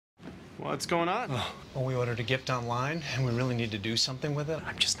What's going on? Oh, well, we ordered a gift online, and we really need to do something with it.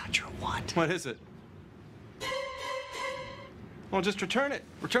 I'm just not sure what. What is it? Well, just return it.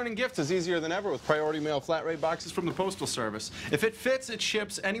 Returning gifts is easier than ever with priority mail flat rate boxes from the Postal Service. If it fits, it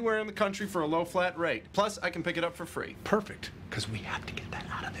ships anywhere in the country for a low flat rate. Plus, I can pick it up for free. Perfect, because we have to get that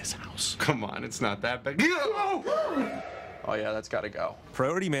out of this house. Come on, it's not that big. Oh, yeah, that's got to go.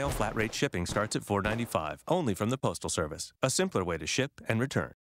 Priority mail flat rate shipping starts at $4.95, only from the Postal Service. A simpler way to ship and return.